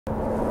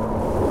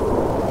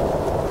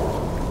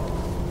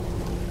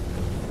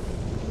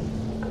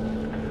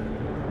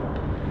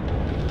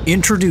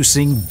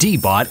Introducing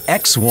DEEBOT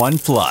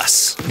X1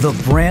 Plus, the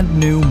brand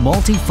new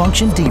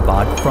multifunction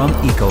DEEBOT from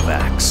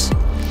ECOVACS.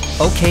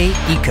 Okay,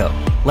 Eco,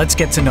 let's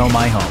get to know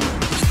my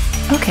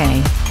home.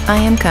 Okay, I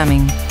am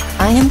coming.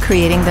 I am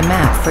creating the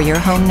map for your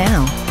home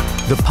now.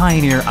 The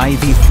Pioneer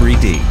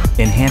IV3D,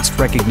 enhanced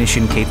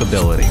recognition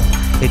capability,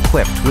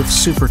 equipped with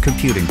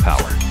supercomputing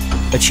power,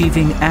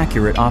 achieving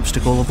accurate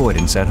obstacle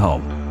avoidance at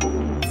home.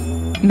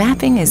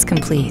 Mapping is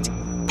complete.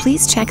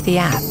 Please check the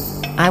app.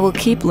 I will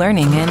keep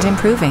learning and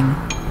improving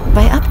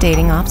by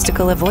updating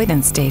obstacle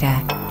avoidance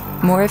data.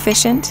 More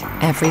efficient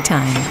every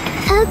time.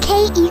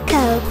 Okay,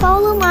 Eco,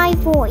 follow my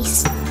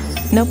voice.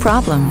 No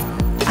problem.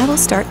 I will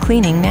start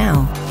cleaning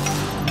now.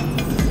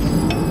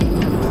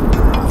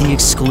 The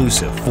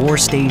exclusive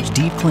 4-stage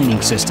deep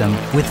cleaning system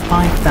with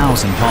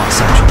 5,000 paw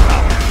suction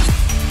power.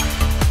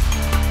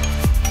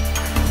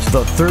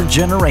 The third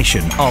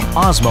generation of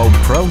Osmo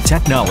Pro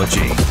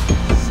technology.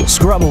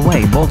 Scrub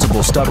away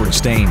multiple stubborn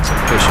stains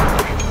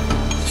efficiently.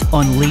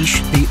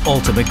 Unleash the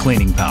ultimate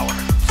cleaning power.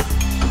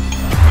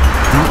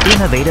 The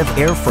innovative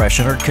air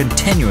freshener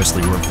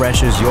continuously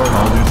refreshes your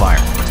home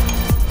environment.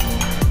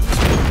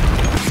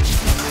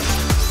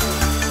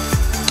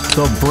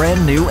 The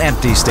brand new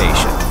empty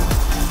station.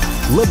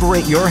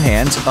 Liberate your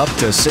hands up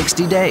to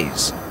 60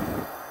 days.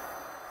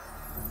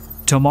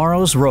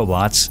 Tomorrow's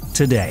robots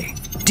today.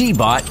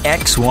 DEEBOT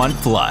X1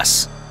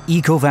 Plus.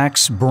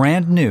 ECOVACS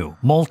brand new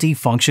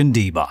multifunction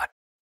DEEBOT.